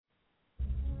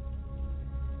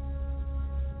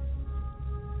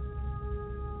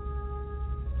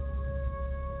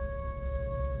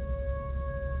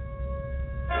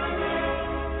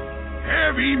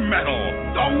heavy metal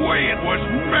the way it was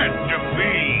meant to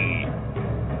be.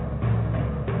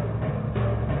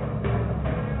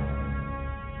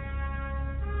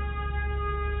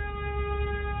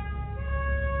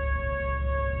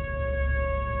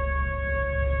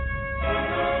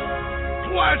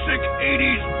 Classic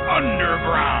 80s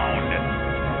underground.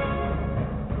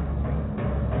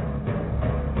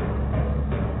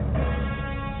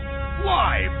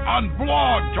 Live on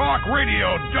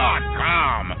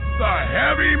blogtalkradio.com, the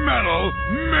Heavy Metal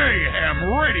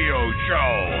Mayhem Radio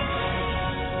Show.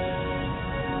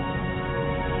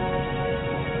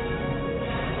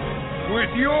 With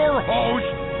your host,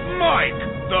 Mike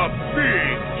the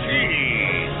Big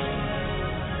Cheese.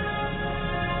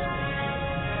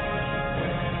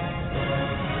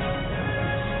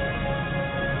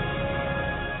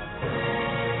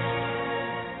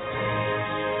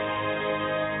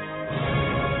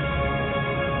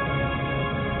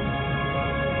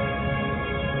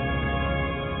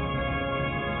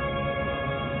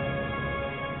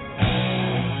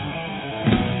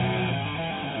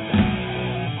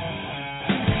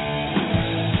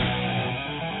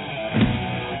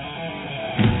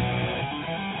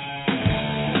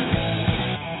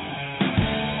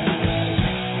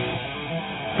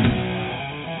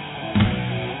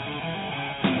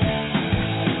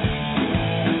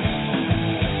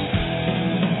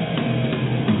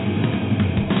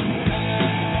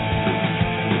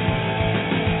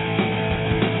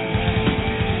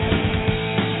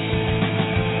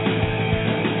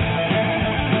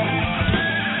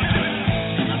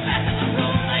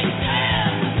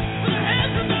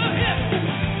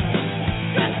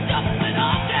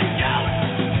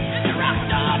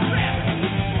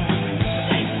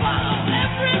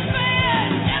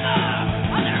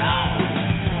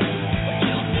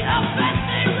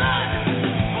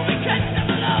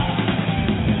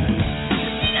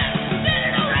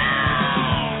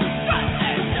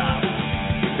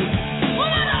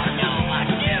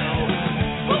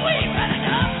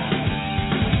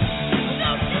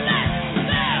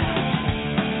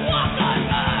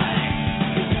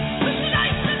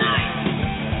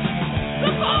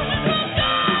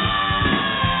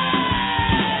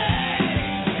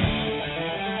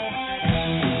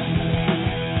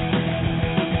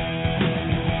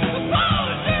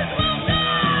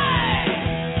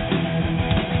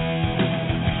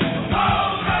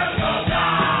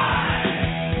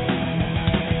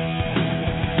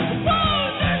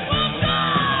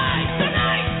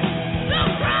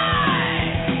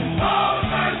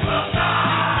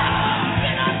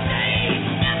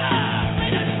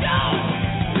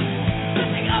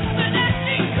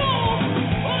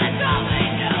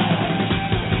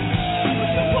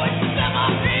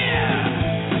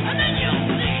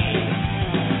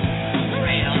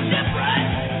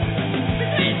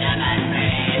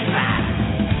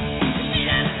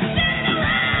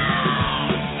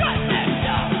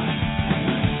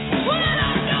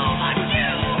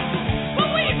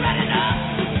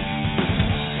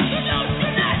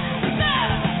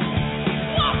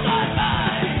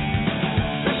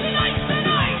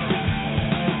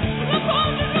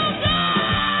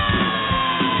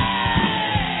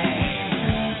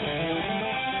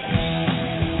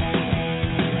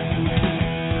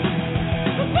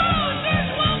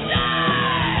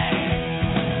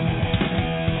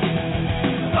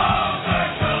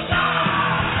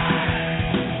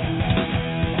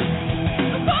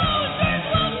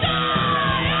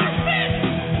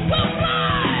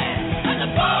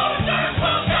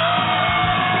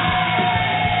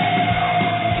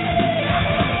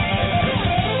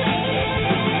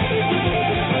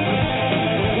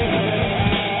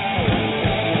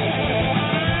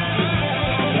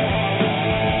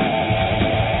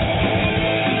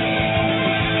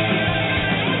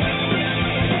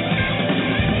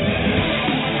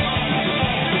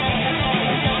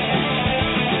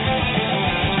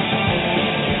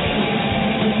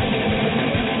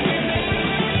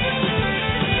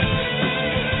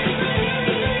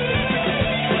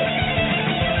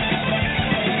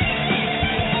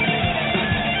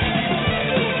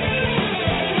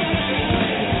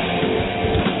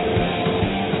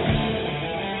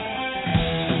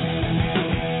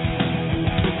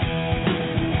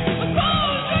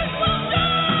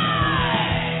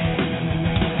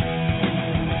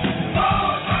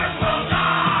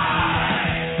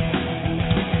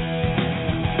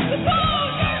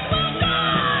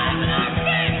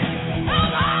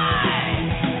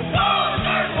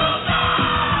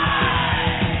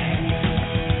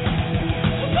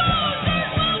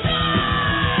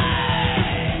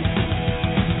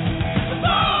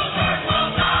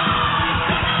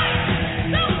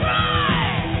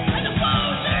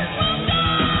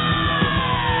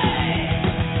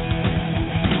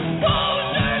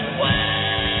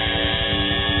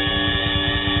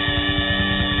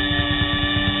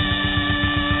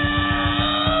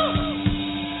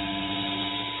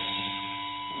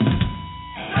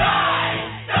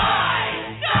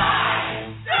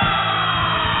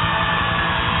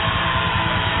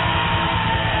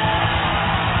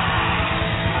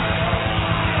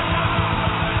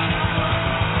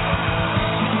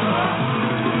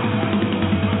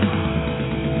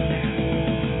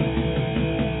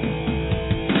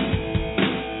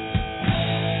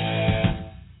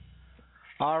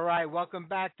 welcome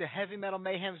back to Heavy Metal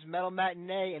Mayhem's Metal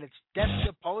Matinee, and it's Death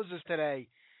to Posers today.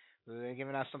 We're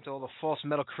giving out some to all the false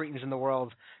metal cretins in the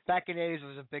world. Back in the 80s, it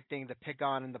was a big thing to pick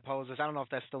on in the posers. I don't know if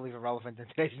that's still even relevant in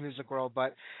today's music world,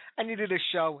 but I needed a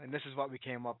show, and this is what we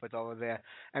came up with over there.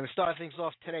 And we started things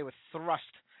off today with Thrust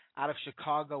out of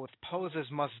Chicago with Posers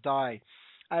Must Die.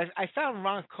 I found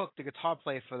Ron Cook, the guitar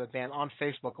player for the band, on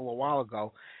Facebook a little while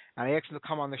ago, and I asked him to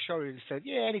come on the show. He said,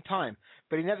 yeah, anytime.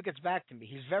 But he never gets back to me.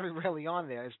 He's very rarely on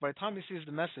there. By the time he sees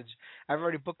the message, I've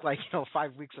already booked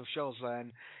 5 weeks of shows,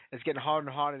 and it's getting harder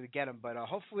and harder to get him. But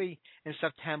hopefully in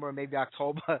September or maybe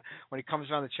October, when he comes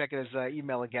around to check his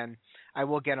email again, I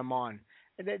will get him on.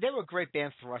 They were a great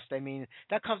band, Thrust. I mean,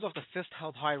 that comes off the Fist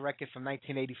Held High record from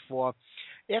 1984.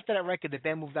 After that record, the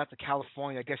band moved out to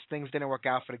California. I guess things didn't work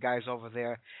out for the guys over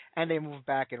there, and they moved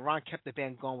back, and Ron kept the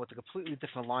band going with a completely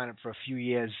different lineup for a few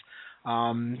years.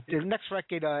 The next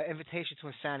record, Invitation to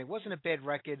Insanity, wasn't a bad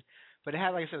record, but it had,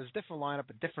 like I said, it was a different lineup,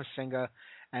 a different singer,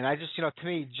 and I just, to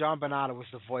me, John Bonanno was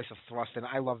the voice of Thrust, and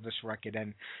I love this record,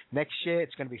 and next year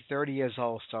it's going to be 30 years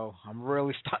old, so I'm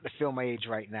really starting to feel my age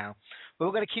right now. But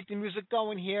we're going to keep the music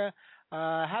going here.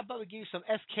 How about we give you some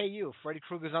SKU, Freddy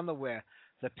Krueger's Underwear,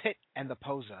 The Pit and the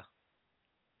Poser.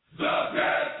 The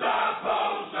Pit, the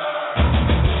Poser!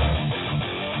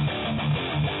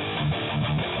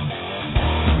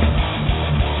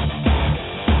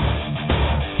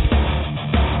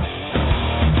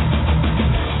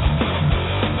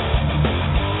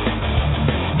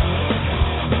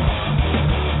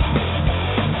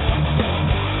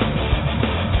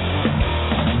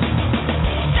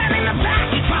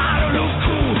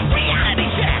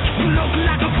 Look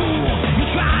like a fool. You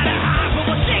try to hide, but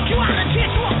we'll take you out and teach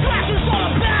you what flesh is all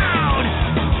about.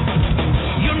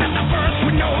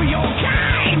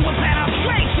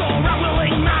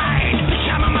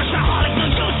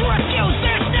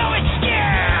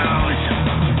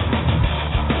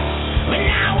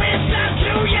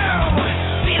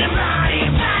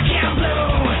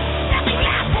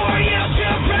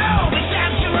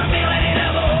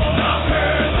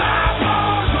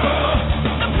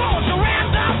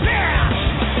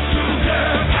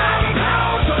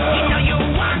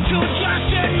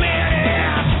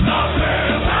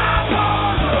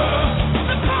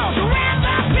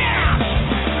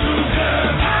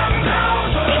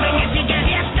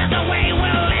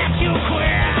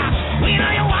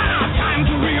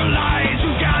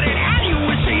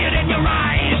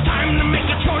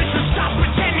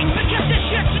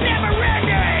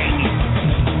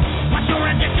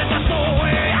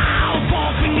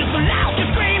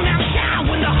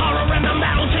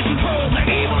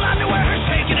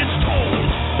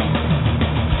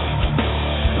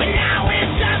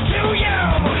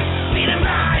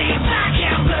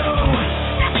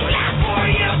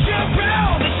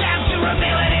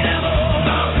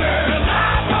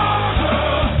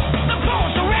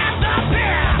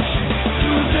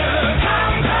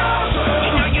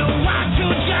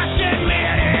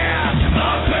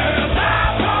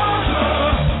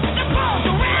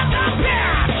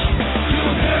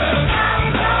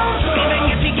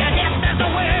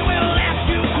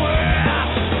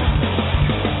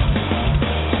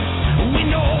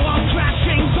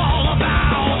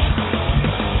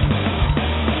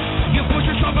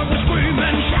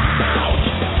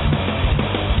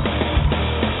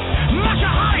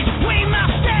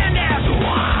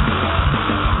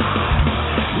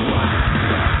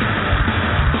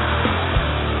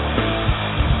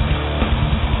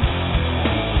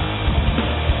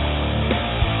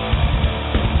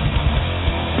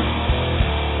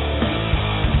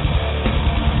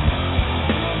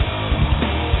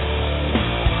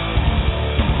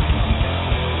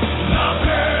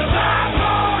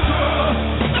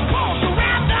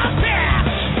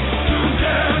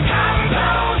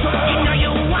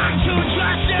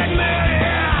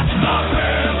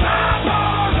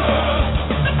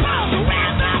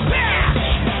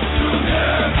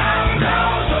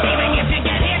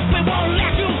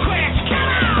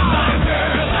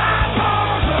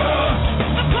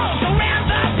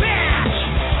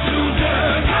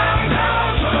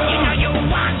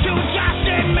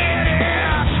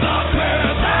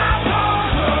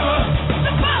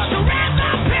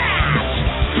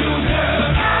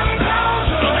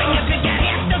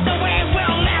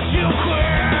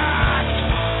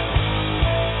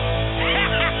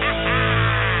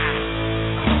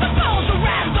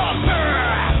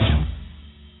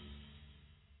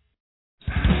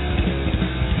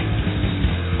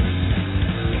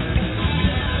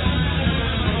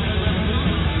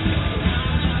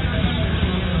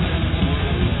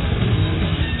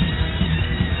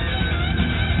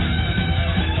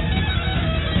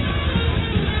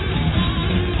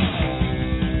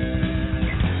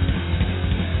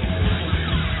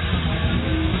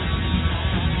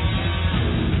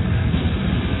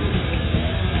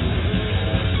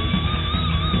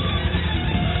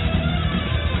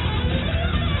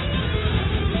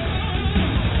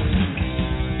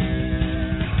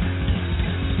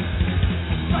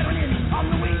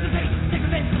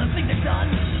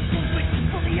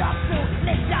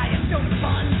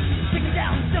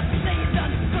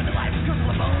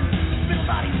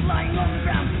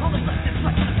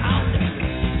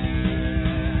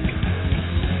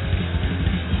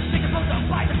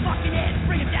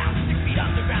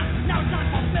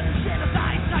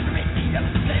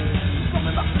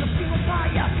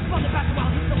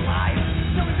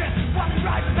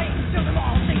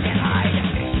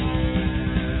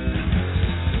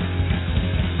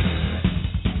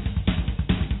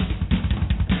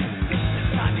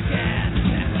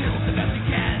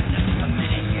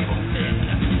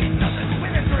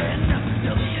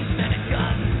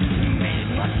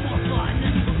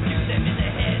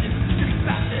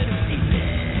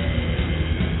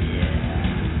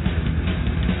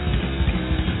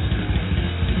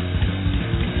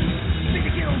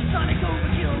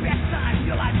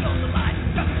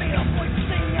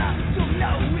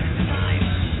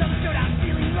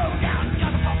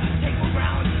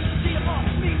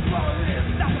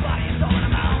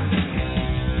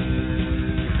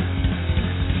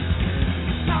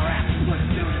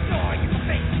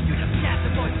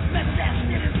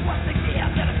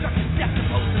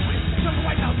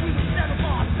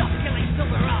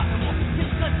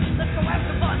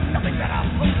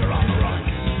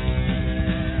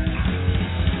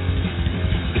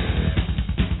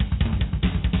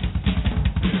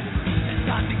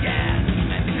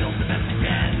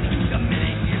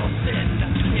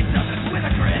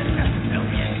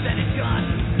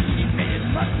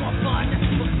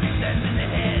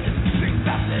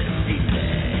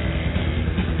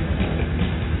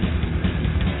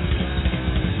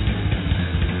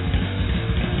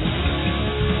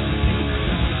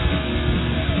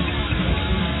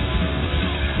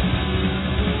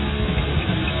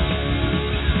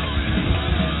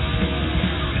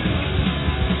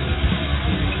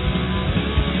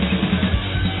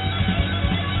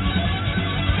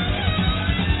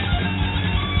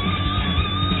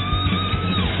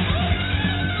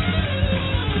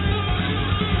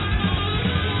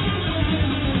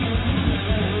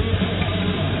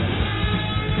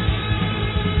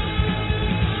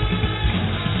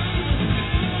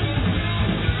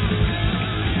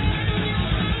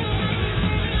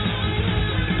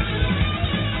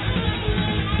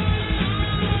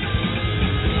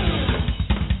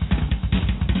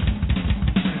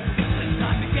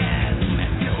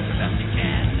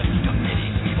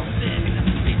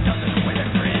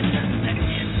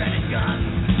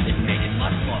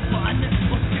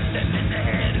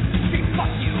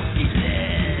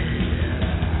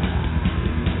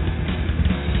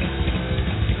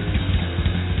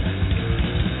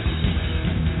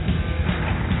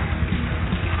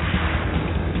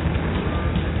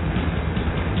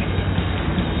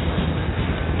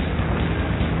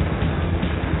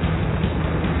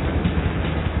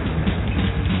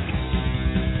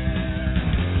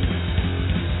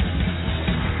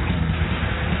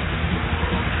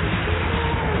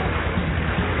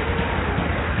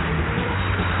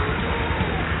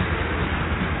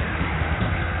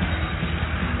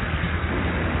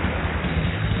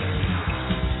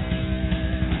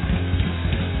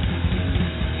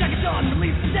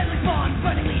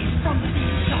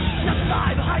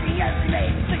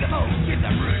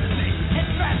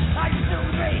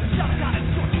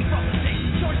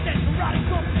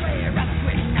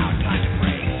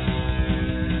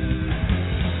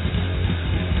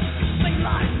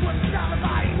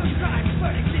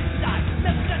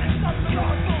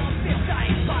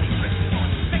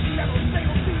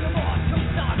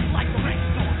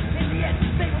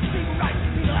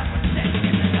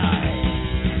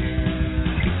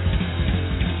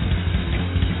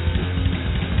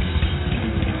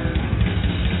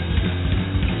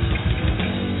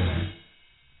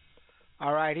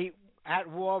 right, At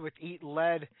War with Eat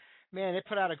Lead. Man, they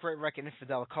put out a great record,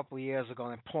 Infidel, a couple of years ago,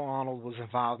 and Paul Arnold was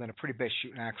involved in a pretty bad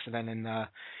shooting accident, and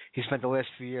he spent the last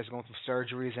few years going through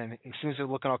surgeries, and it seems they're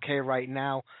looking okay right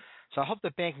now. So I hope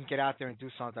the band can get out there and do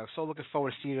something. I'm so looking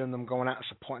forward to seeing them going out and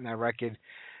supporting that record.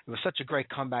 It was such a great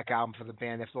comeback album for the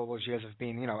band after all those years of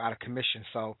being, out of commission.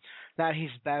 So now that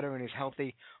he's better and he's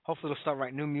healthy, hopefully they'll start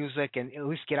writing new music and at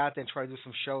least get out there and try to do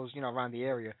some shows, around the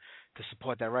area to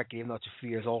support that record, even though it's a few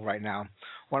years old right now.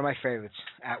 One of my favorites,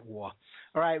 At War.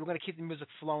 All right, we're going to keep the music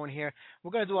flowing here.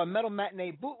 We're going to do a Metal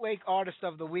Matinee Bootleg Artist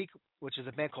of the Week, which is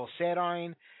a band called Sad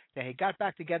Iron. They got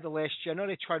back together last year. I know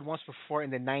they tried once before in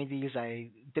the 90s. I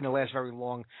didn't last very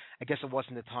long. I guess it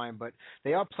wasn't the time, but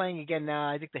they are playing again now.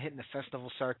 I think they're hitting the festival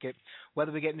circuit.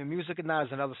 Whether we get new music or not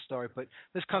is another story, but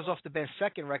this comes off the band's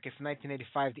second record from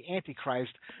 1985, The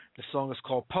Antichrist. The song is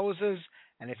called Poses,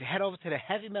 and if you head over to the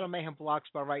Heavy Metal Mayhem blog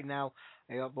spot right now,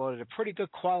 I uploaded a pretty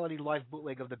good quality live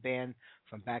bootleg of the band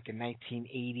from back in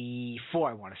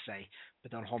 1984, I want to say,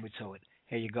 but don't hold me to it.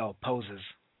 Here you go, Poses.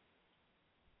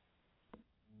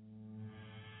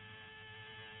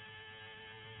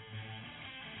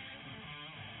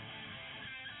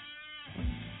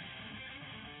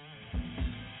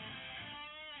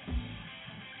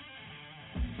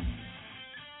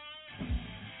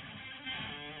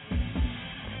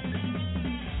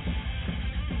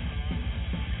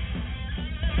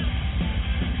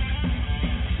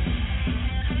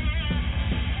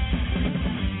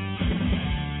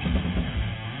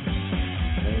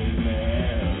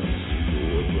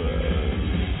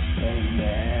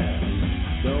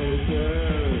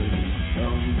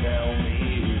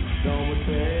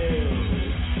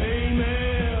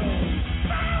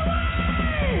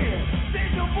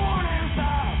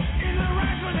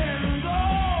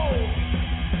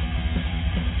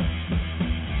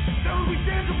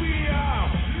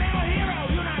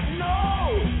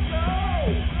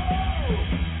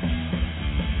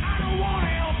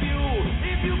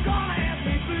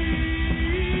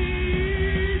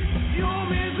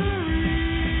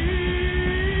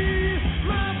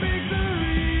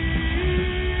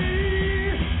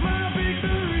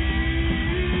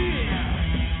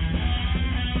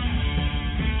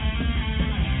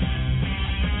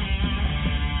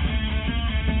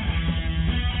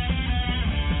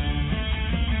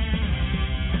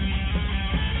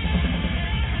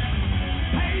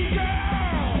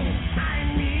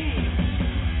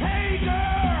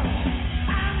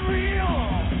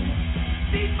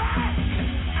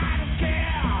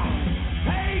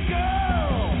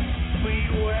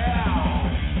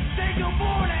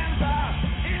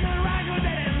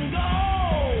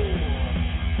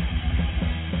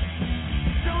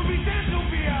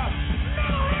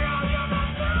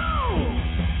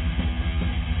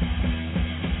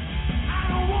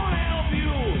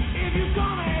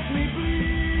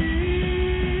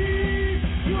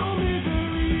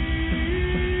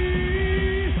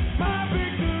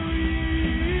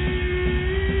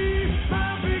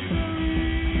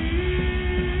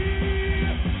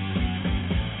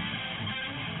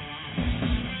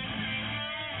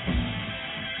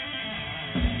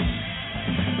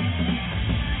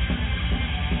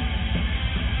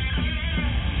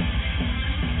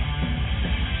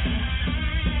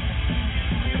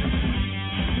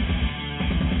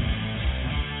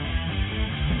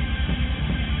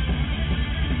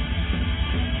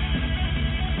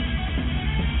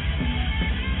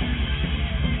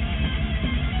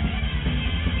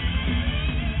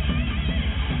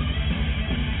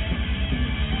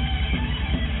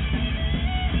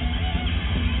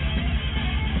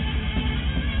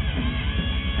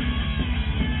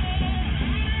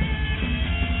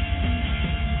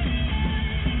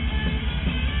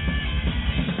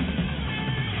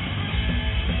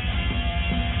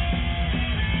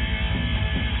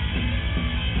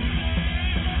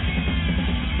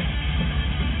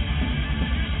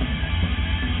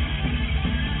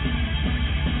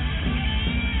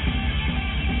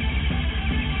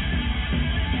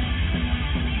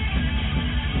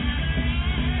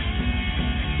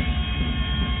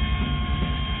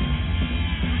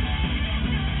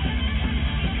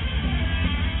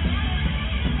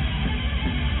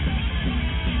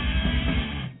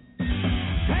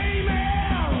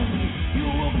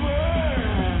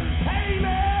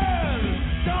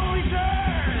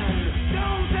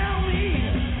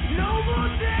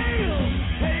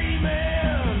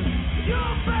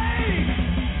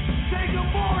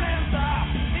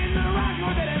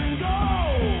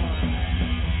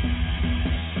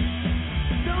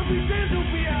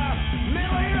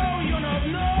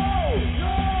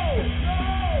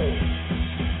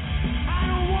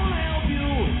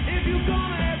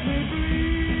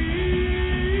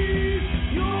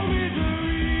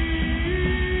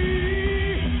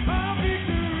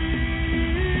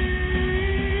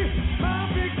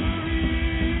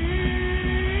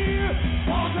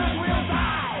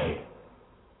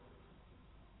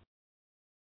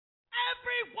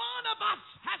 us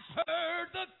has heard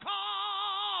the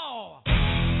call.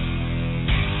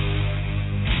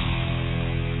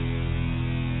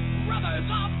 Brothers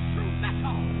of true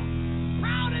metal,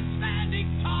 proud and standing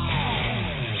tall.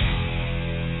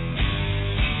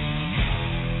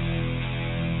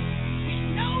 We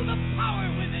know the power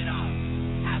within us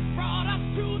has brought us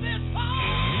to this fall.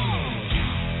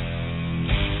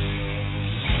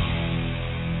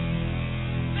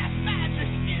 There's magic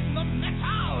in the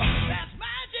metal. There's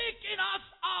magic in us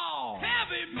all.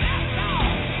 Heavy metal.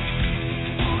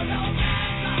 For the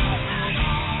metal and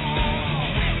all.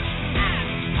 And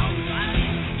chosen.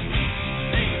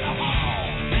 Lead the hall.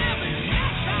 Heavy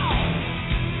metal.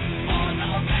 For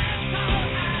the metal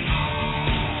and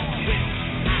all.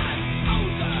 And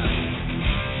chosen.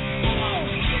 Come on,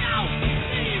 get out.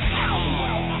 Leave the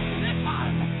hall.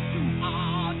 Listen to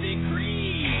our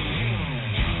decree.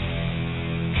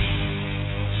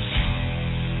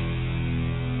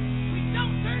 We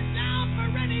don't turn down for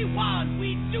anyone. We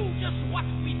do just what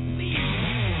we please.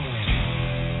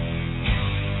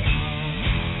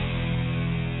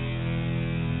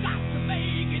 Got to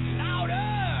make it louder.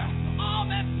 All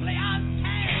that play on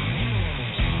tag.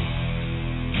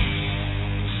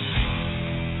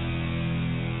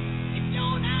 If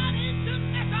you're not into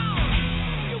metal,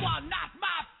 you are not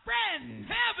my friend.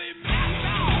 Heavy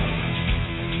metal.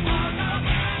 For the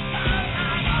metal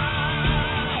and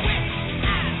all.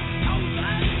 And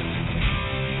chosen.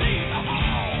 Lead the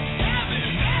hall. Heavy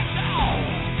metal.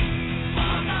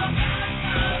 For the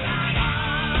metal and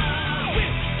all.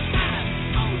 And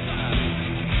chosen.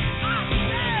 I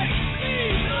said, lead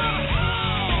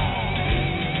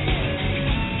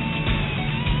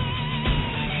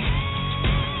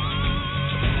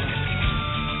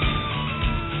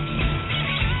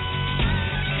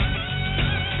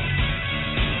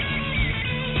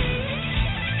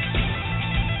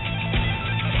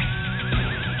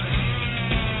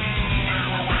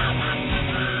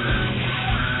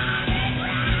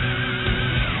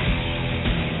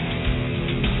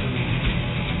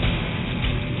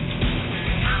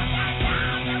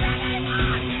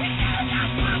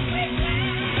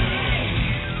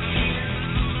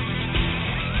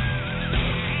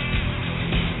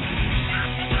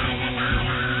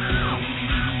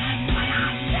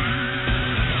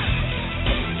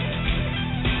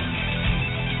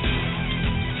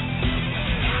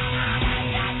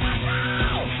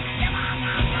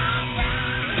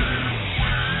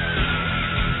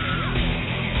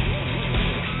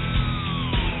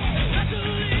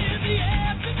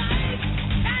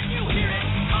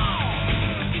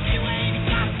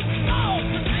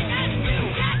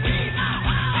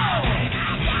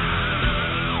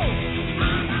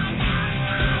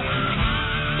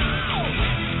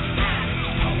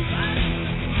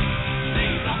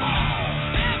the hall.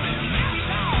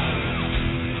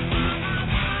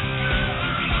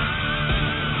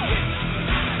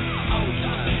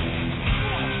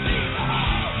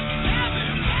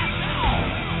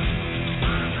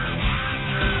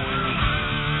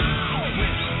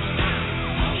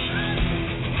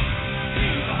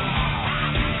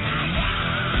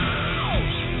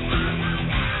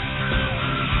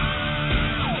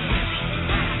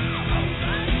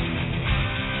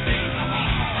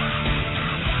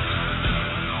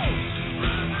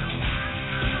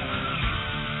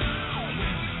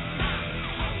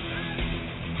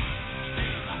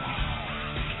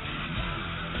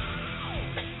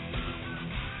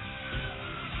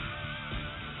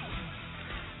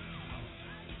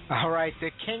 All right, the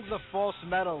Kings of False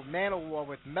Metal, Manowar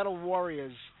with Metal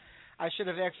Warriors. I should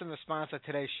have asked them to sponsor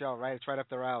today's show, right? It's right up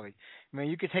their alley. I mean,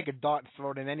 you could take a dart and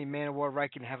throw it in any Manowar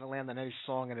record and have it land on any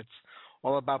song, and it's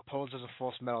all about poses of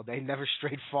false metal. They never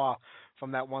strayed far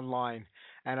from that one line.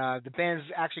 And the band's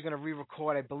actually going to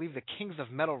re-record, I believe, the Kings of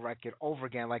Metal record over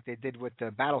again like they did with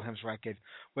the Battle Hymns record,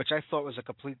 which I thought was a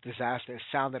complete disaster. It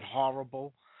sounded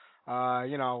horrible. I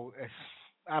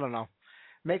don't know.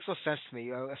 Makes no sense to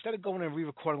me. Instead of going and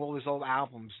re-recording all these old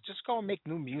albums, just go and make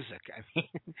new music. I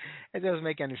mean, it doesn't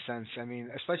make any sense. I mean,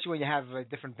 especially when you have a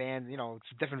different band,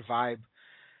 it's a different vibe.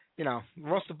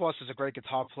 Ross the Boss is a great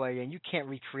guitar player, and you can't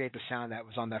recreate the sound that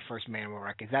was on that first Manowar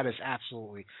record. That is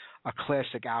absolutely a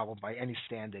classic album by any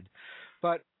standard.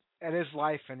 But it is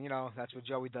life, and, that's what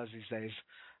Joey does these days.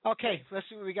 Okay, let's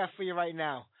see what we got for you right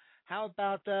now. How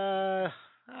about,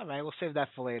 all right, we'll save that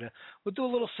for later. We'll do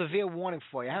a little severe warning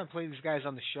for you. I haven't played these guys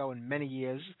on the show in many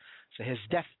years, so here's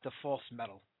Death to False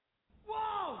Metal.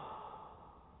 Whoa!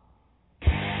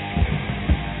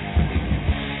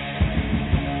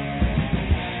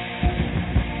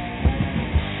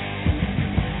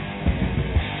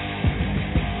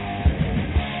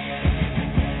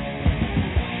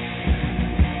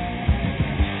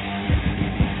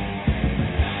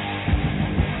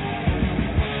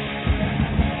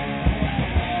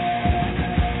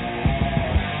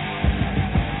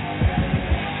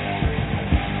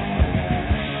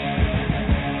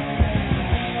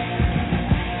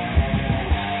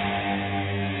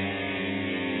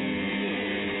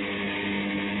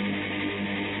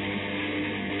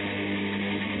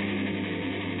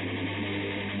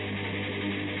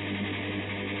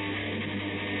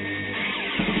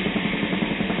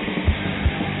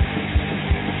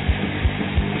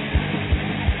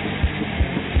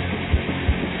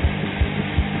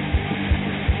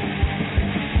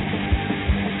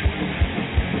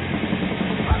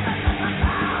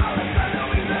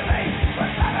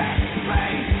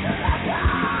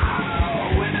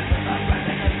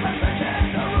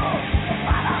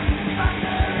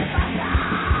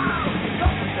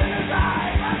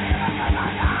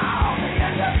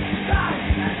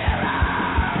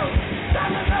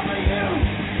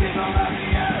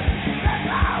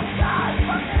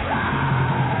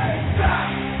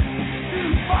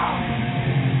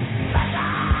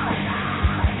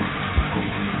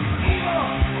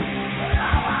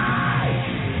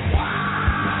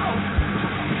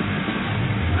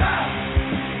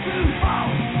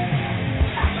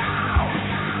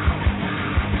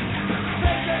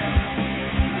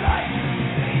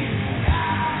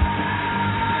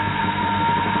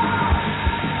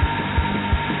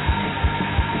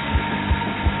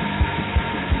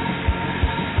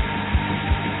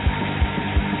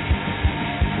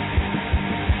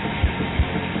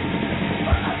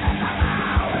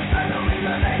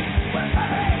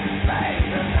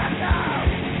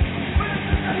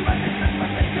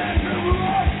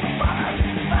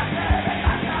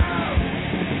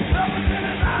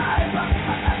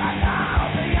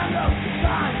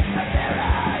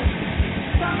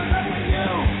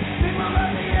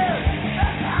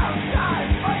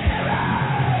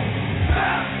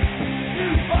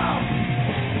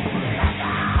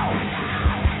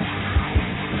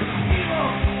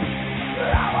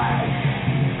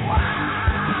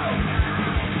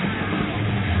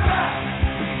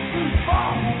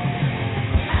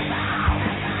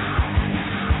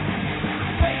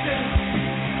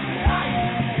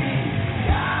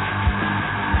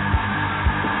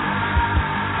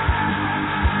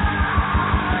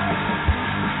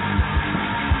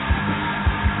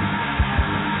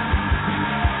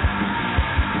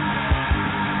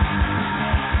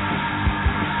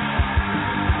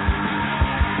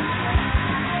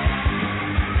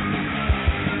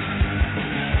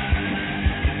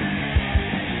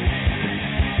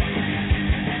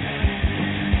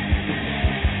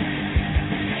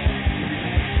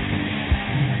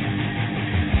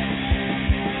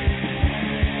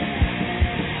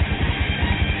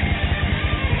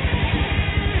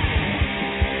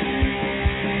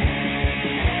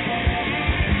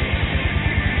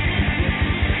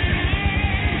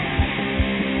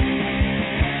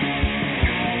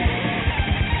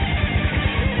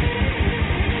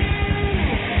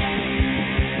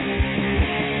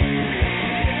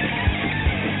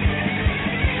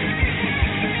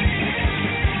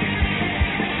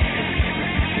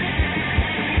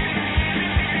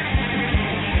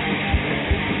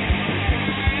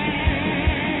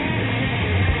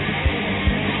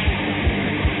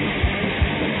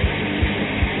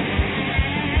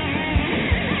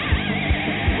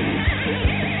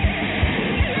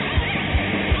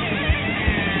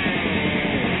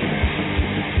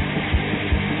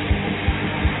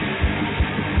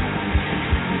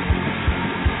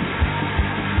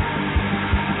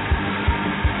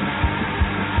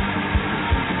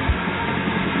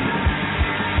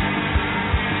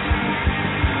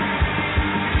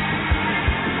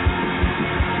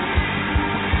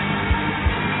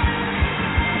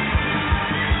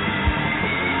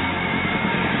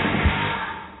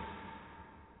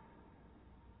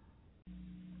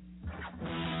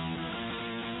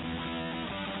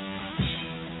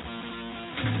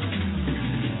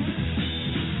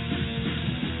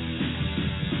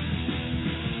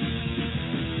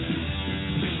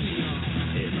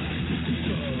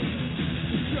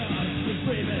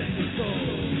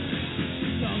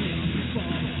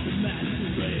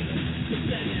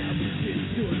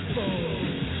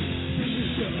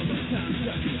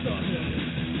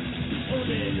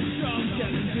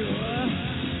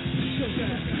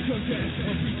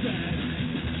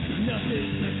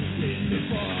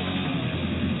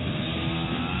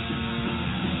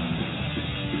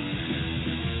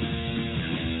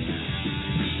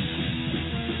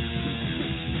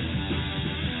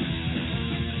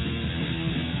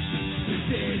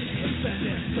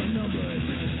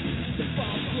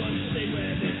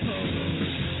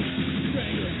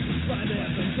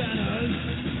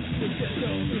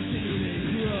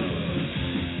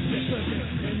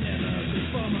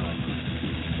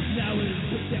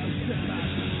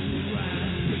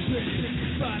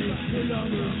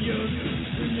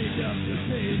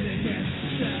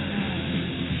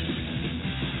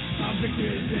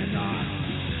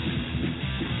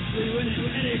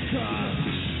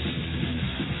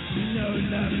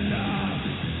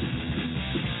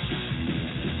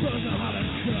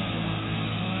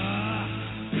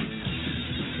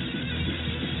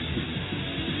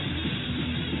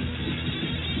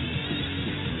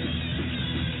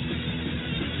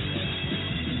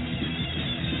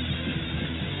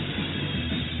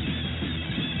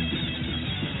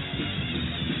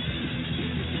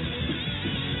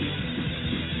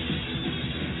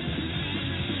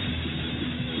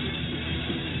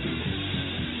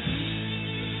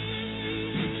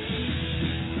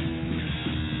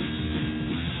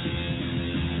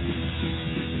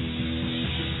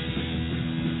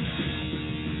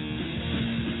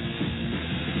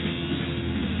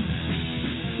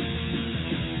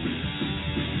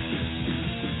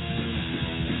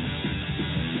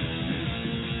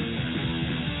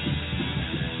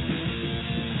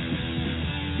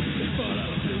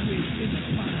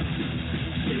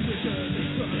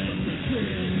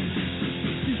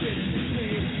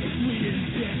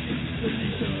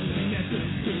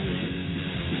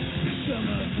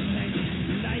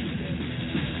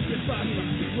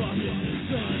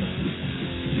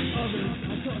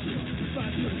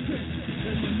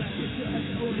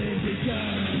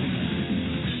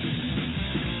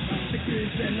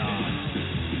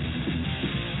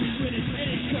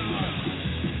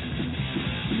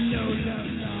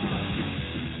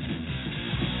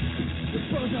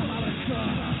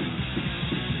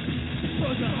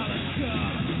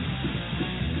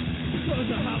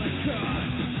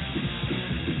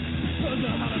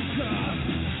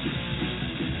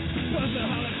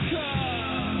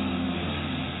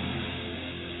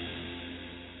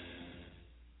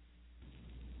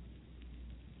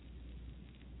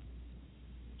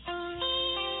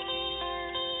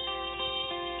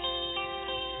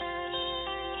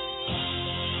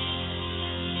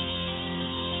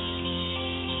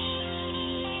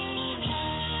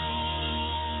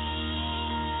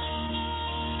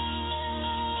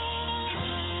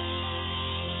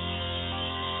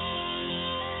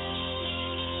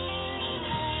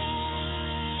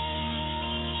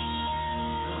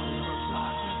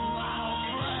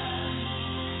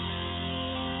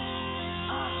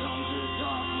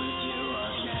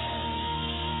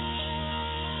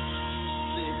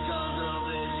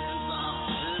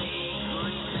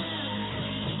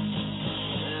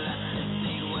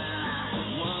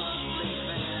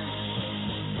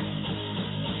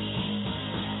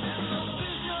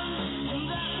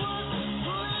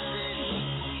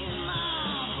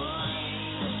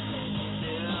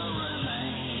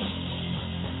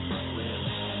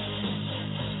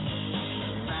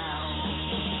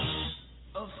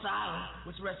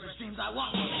 Restless dreams I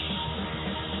want. Now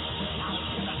it's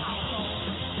in the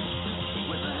household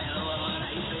with the halo of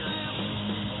an AC lamp.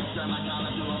 Turn my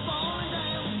collar to a falling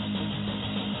dam.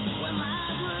 When my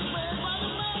eyes were red by the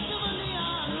flash of a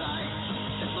neon light,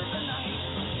 it's with the night.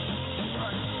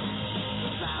 First,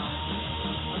 the sound,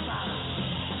 the silence.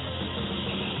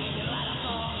 You light a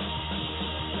song.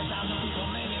 10,000 people,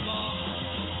 maybe more.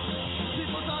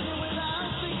 People talking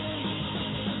without speaking.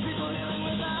 People hearing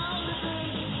without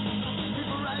listening.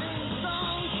 Writing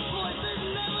songs, voices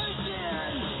never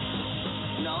shared.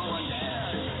 No one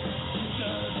dared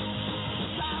disturb the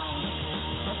sound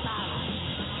of silence.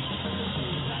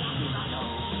 That I do not know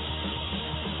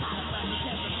how to find the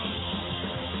testimony.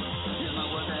 Here's my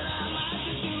word that I might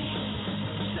refuse.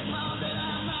 Take my own that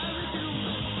I might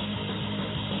refuse.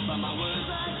 But my words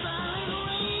like silent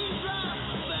raindrops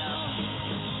fell.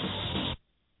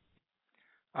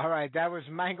 All right, that was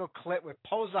Mango Clit with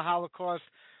Pose the Holocaust,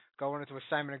 going into a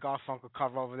Simon and Garfunkel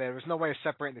cover over there. There was no way of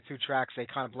separating the two tracks. They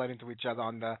kind of bled into each other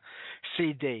on the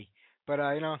CD. But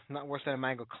not worse than a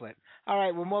mango clit. All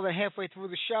right, we're more than halfway through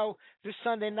the show. This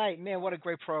Sunday night, man, what a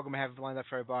great program I have lined up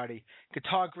for everybody.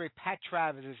 Guitar great Pat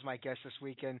Travers is my guest this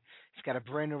weekend. He's got a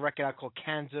brand new record out called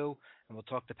Can Do, and we'll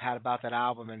talk to Pat about that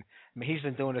album. And I mean, he's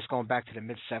been doing this going back to the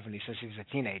mid '70s since he was a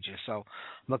teenager. So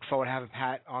I'm looking forward to having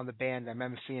Pat on the band. I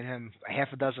remember seeing him a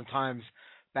half a dozen times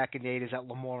back in the '80s at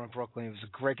Lemoore in Brooklyn. He was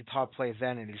a great guitar player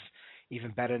then, and he's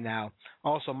even better now.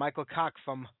 Also, Michael Koch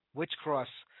from Witchcross.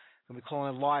 Gonna be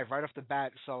calling live right off the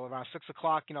bat. So around 6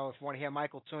 o'clock, if you want to hear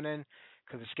Michael, tune in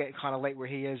because it's getting kind of late where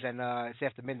he is, and it's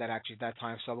after midnight actually at that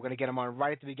time. So we're gonna get him on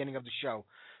right at the beginning of the show.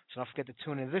 So don't forget to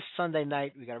tune in this Sunday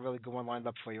night. We got a really good one lined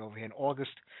up for you over here in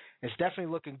August. It's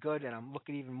definitely looking good, and I'm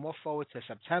looking even more forward to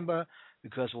September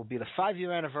because it will be the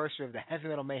 5-year anniversary of the Heavy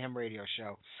Metal Mayhem radio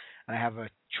show, and I have a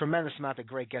tremendous amount of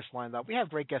great guests lined up. We have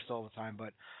great guests all the time,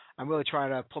 but I'm really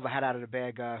trying to pull the hat out of the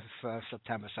bag for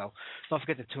September. So don't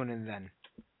forget to tune in then.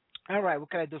 All right, what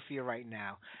can I do for you right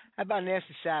now? How about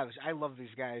Nasty Savage? I love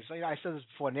these guys. I said this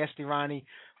before. Nasty Ronnie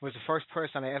was the first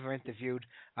person I ever interviewed.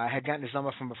 I had gotten his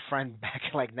number from a friend back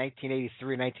in like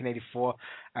 1983, 1984.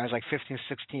 I was like 15,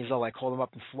 16 years old. I called him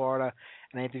up in Florida,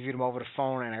 and I interviewed him over the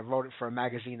phone, and I wrote it for a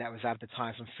magazine that was out at the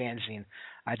time, some fanzine.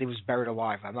 I think it was Buried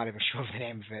Alive. I'm not even sure of the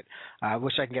name of it. I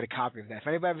wish I can get a copy of that. If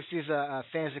anybody ever sees a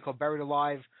fanzine called Buried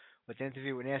Alive, with the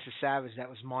interview with Nasty Savage, that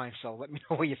was mine. So let me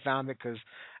know where you found it, because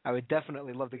I would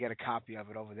definitely love to get a copy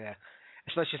of it over there.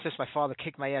 Especially since my father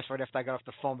kicked my ass right after I got off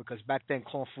the phone, because back then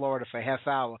calling Florida for a half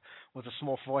hour was a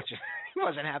small fortune. He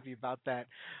wasn't happy about that.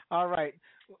 All right,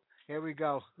 here we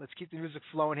go. Let's keep the music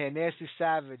flowing here. Nasty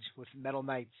Savage with Metal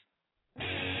Nights.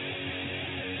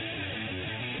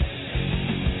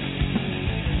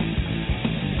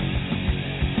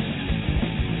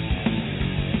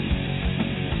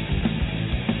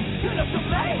 Turn up the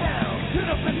mayhem, turn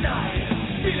up the night.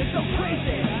 Feeling so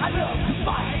crazy, I love to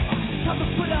fight. Time to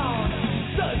put on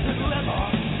studs and leather.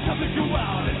 Time to go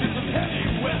out into some heavy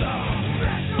weather.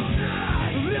 Metal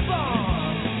night, live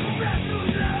on. Metal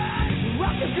night,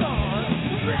 rock is gone.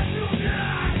 Metal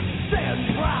night, stand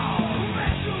proud.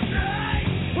 Metal night,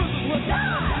 brothers will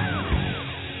die.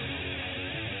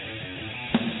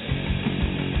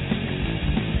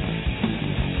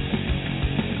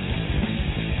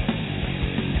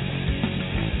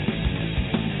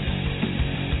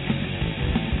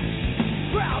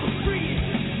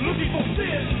 Looking for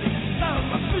sin, out of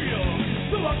my field,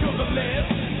 so I go to live.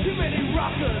 Too many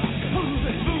rockers, hoes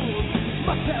and fools,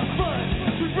 must have fun,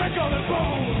 we break all the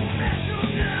bones. Metal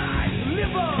night,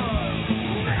 live on.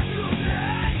 Metal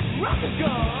night, rock is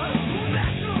gone.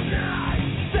 Metal night,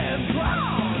 stand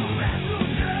proud. Metal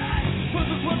night,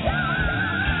 brothers will die.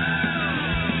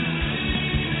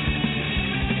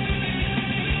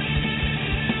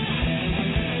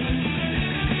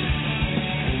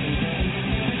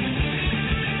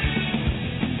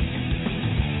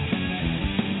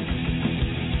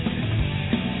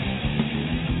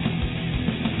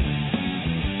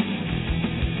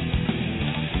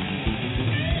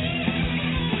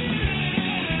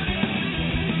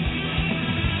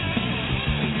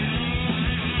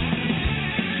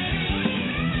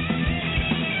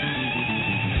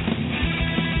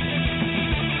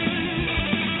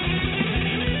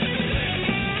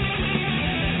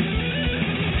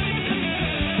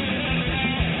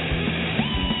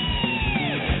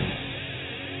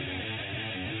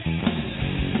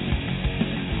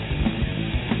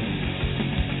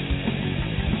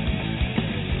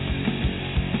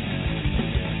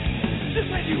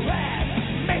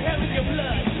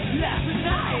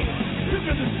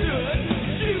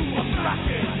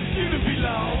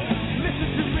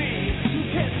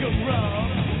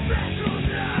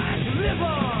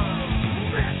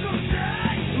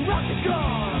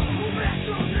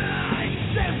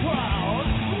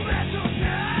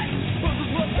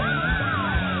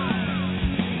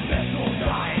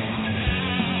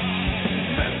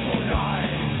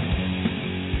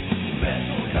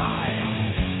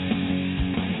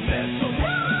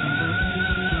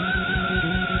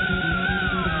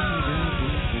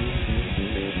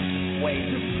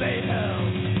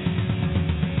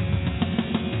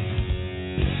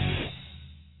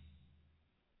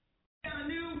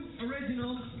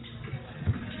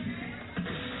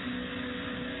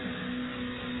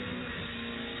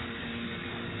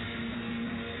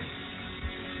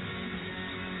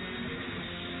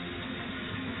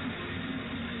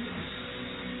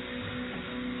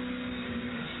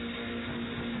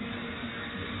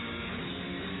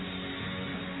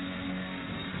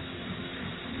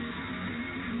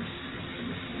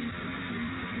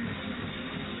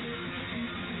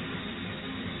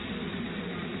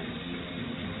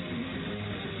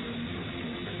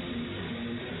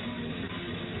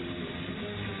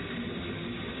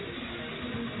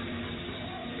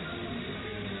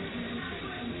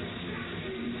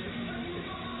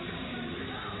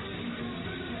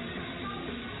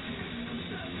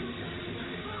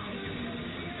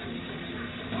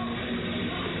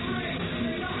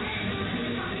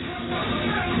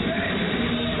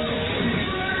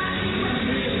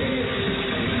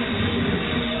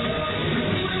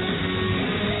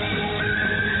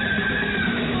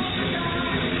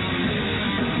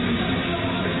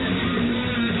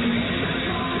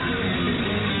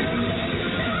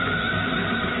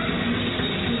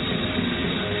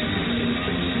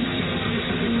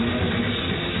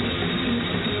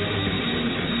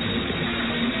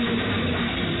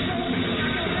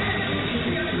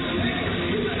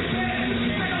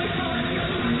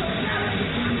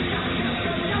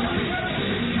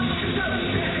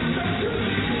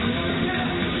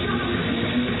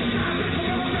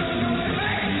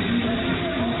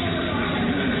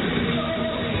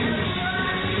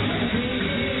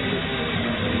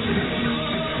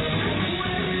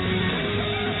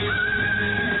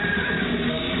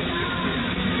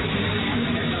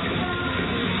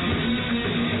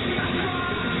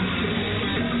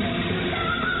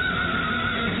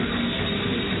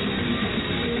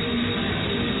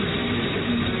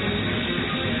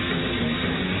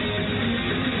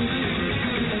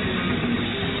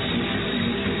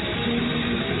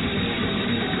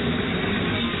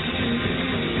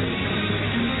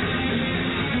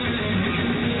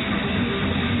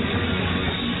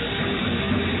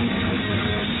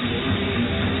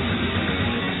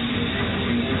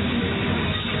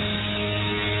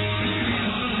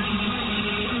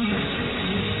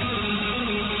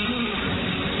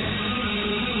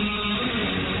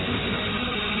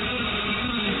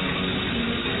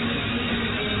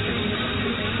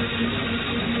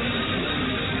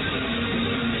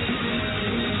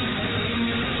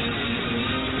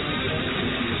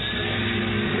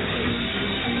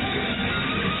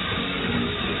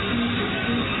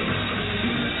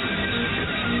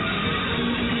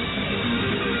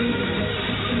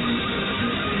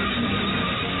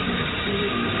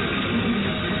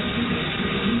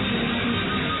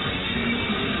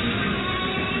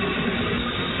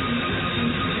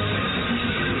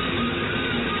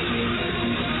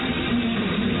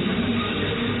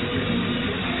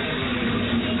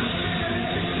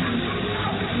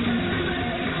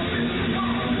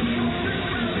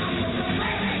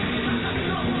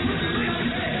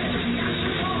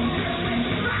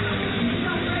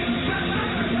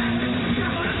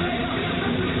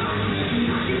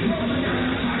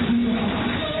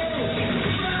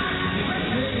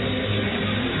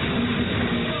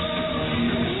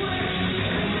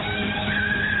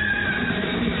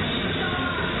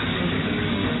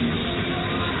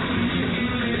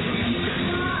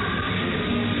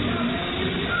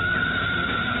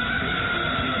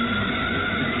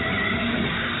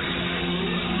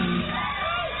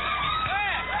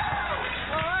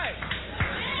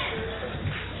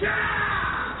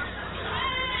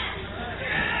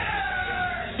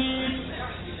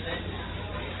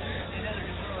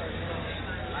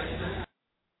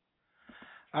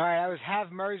 All right, I was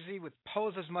Have Mercy with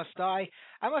Posers Must Die.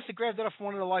 I must have grabbed it off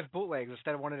one of the live bootlegs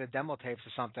instead of one of the demo tapes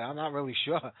or something. I'm not really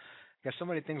sure. Got so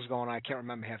many things going on, I can't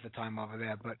remember half the time over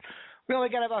there. But we only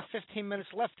got about 15 minutes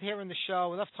left here in the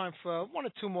show. Enough time for one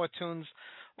or two more tunes.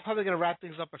 I'm probably going to wrap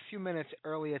things up a few minutes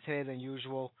earlier today than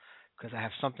usual because I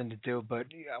have something to do. But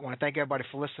I want to thank everybody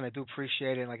for listening. I do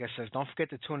appreciate it. And like I said, don't forget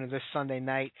to tune in this Sunday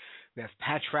night. We have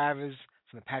Pat Travers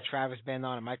from the Pat Travers Band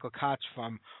on and Michael Koch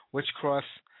from Witchcross.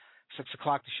 6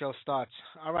 o'clock, the show starts.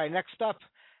 All right, next up,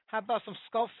 how about some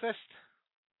Skull Fist?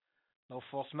 No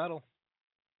false metal.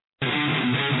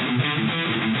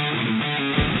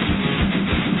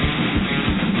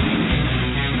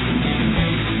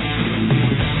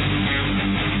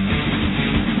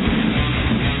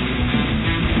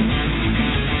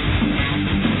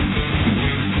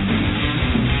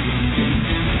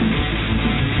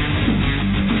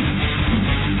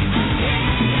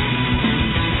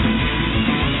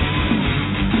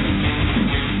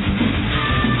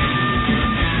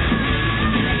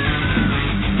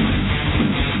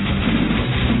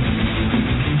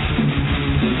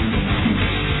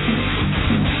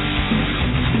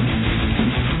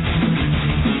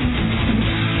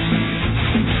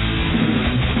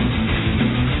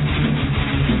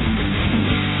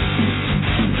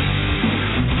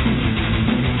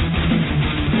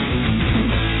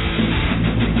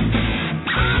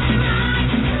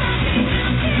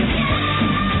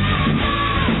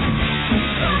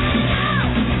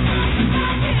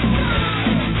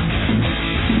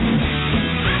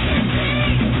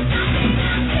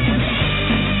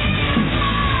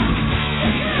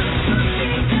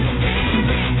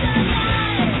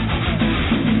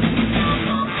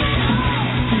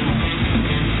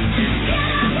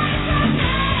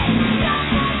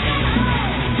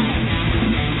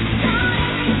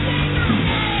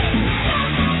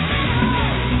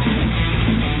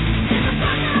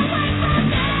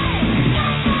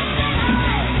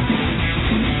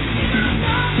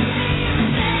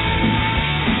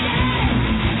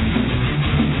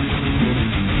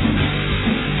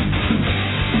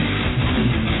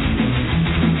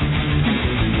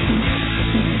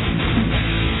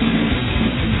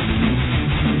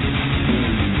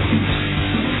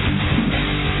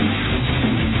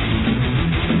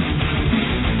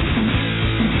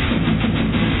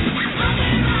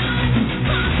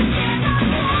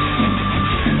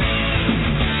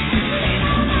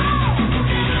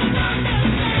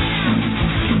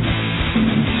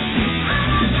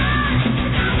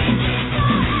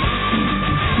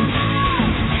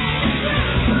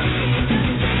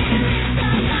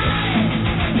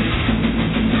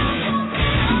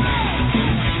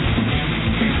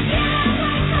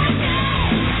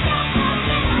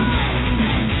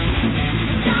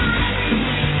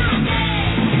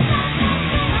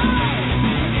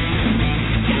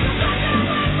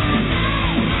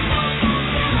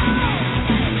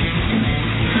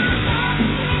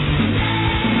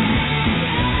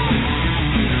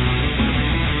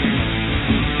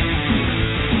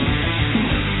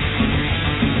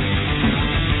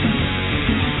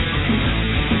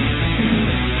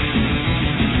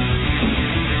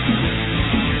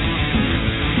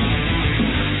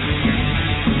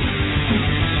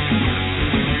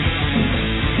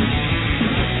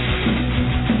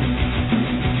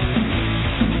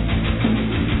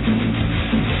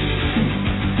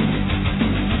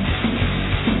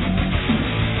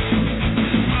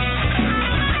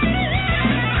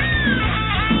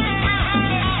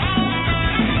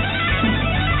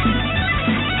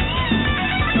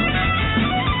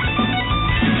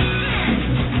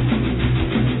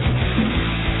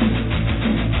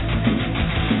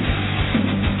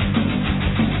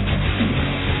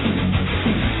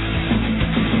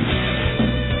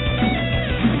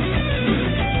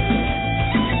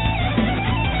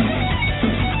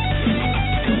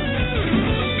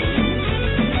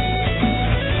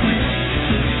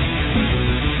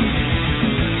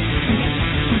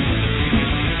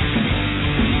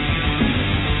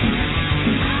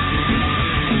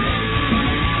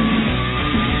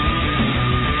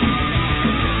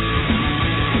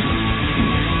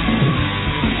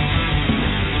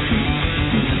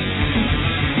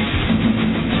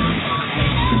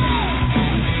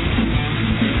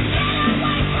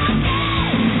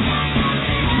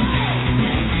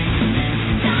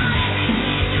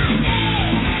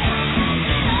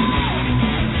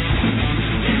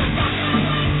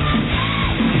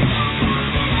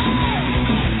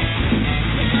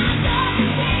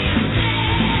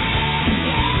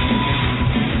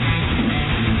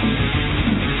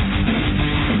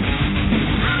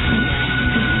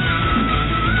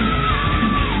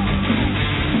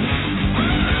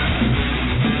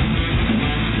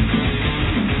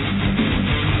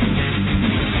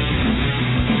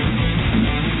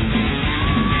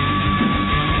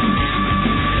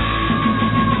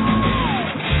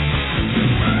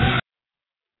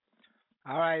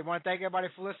 I want to thank everybody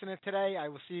for listening today. I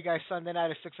will see you guys Sunday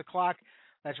night at 6 o'clock.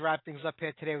 Let's wrap things up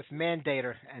here today with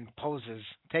Mandator and Poses.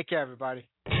 Take care, everybody.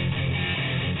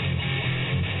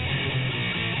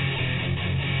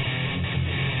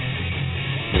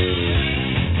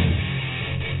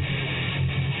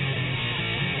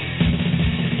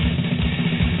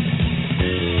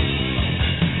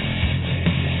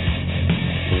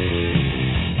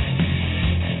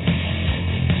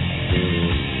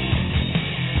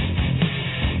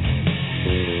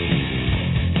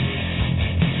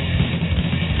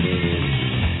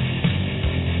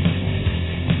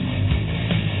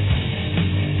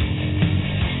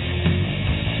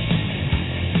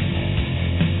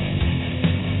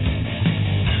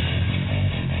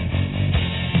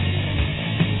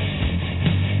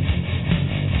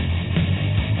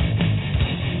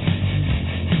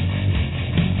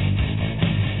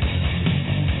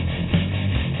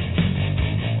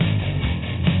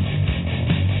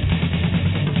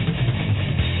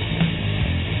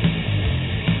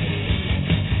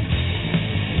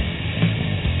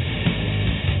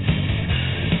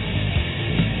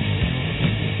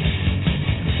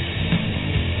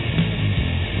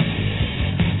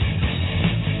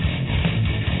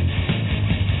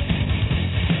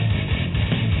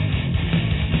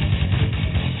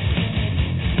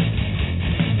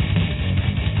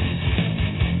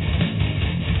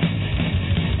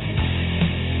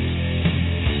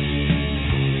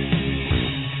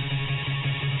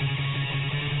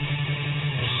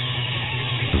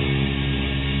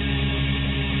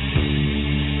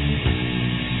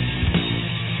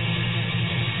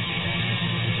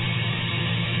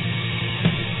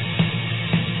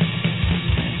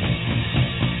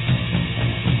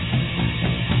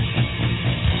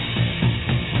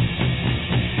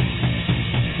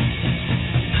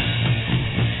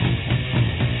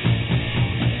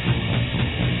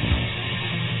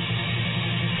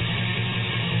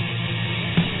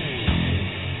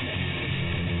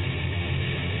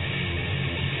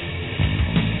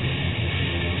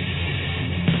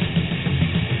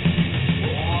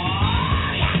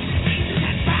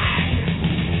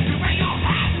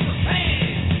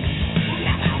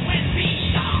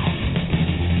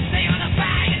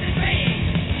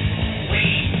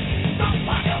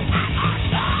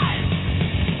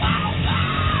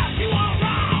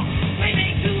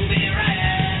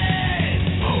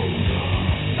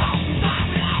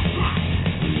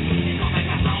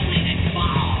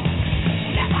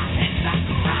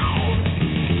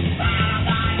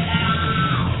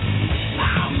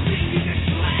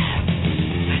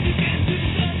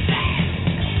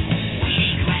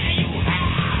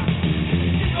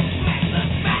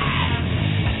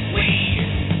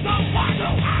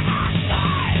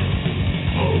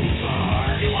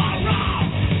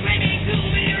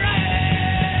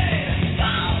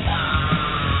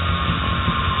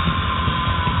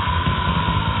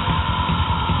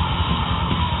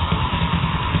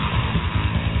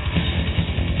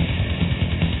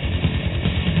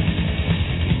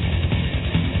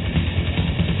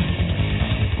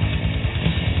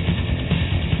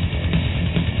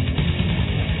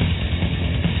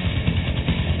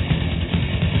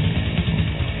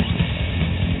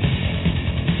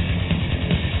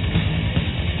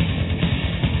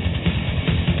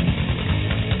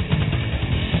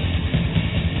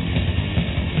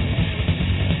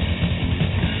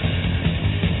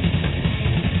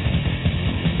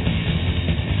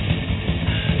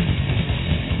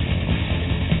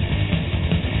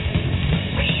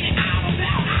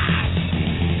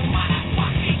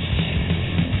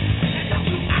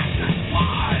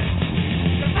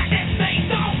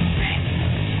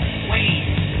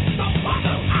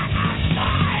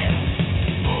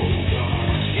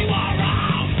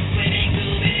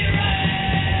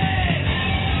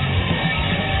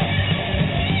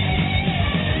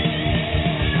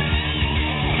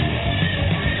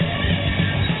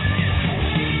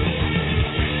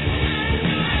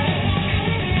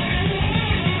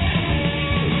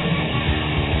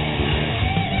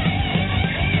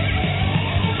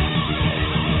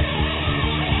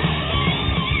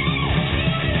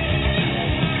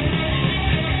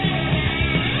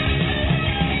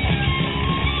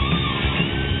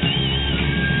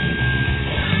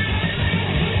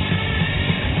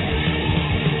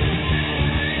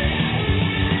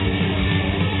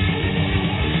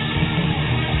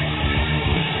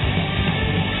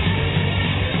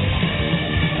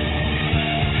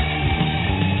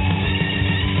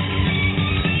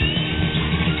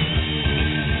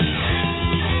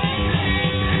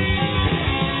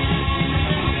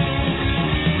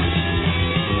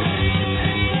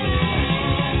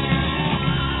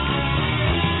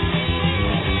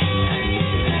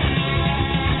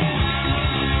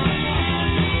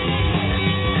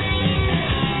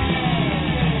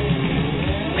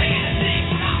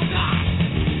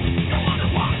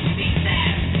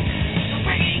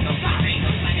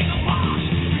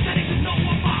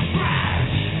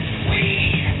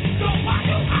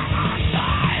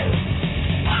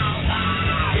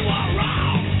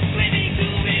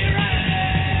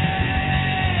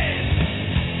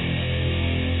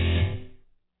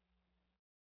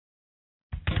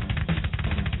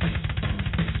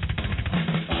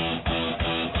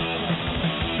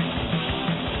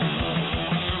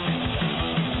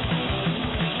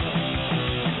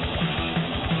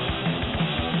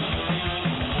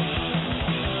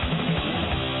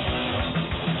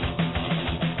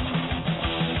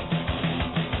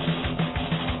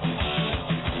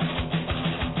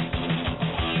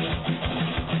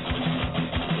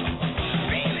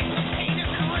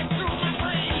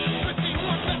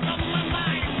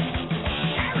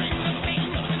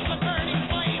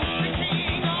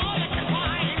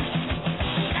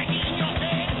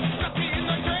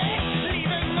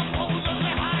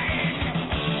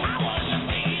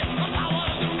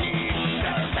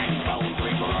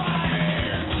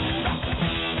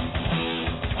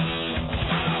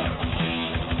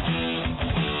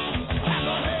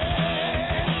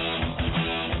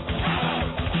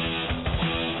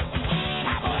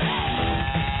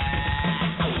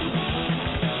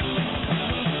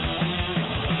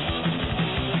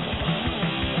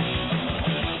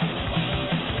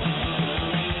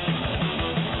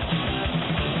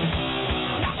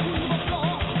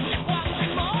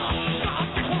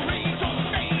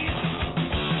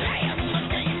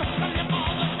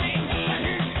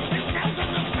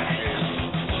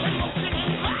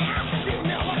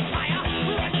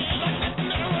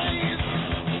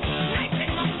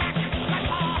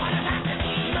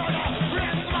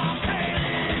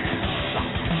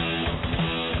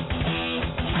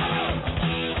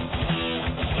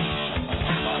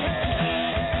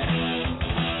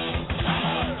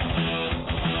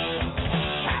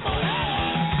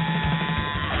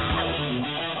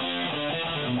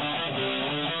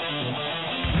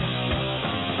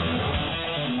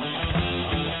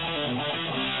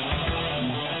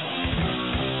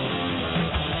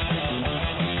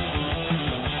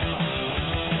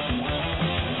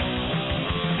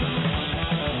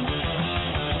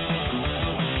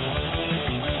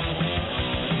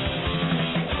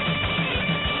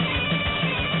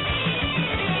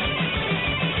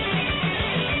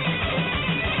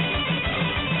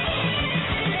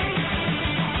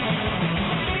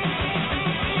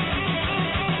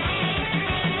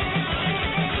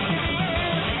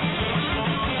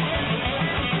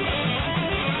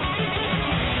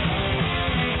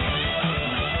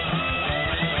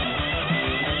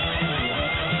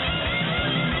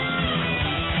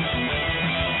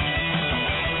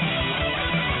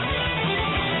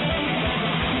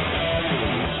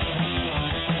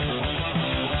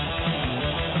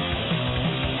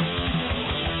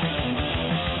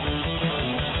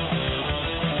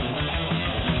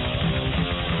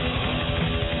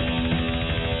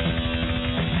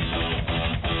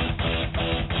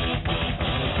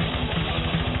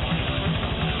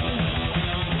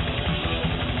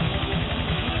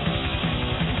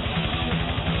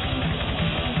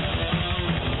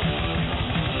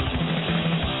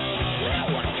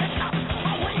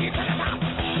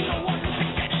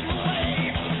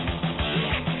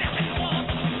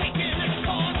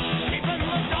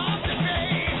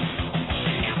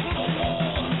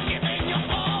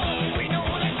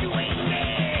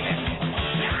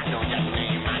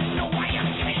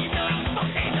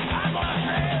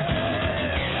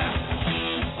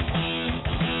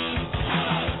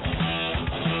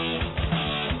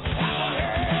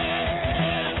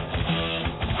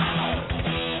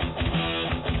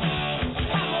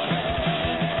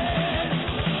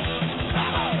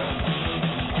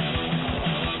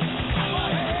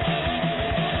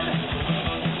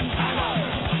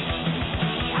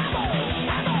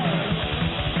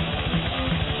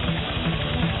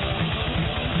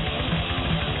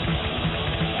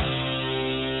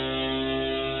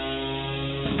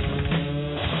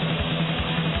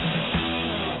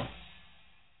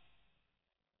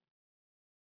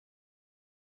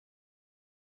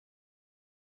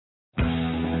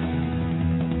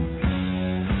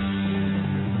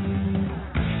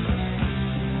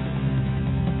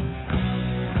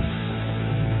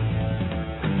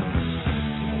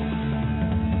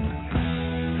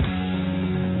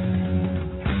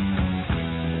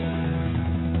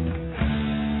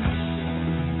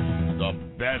 the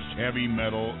best heavy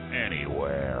metal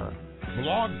anywhere.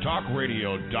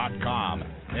 blogtalkradio.com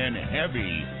and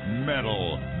Heavy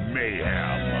Metal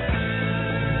Mayhem.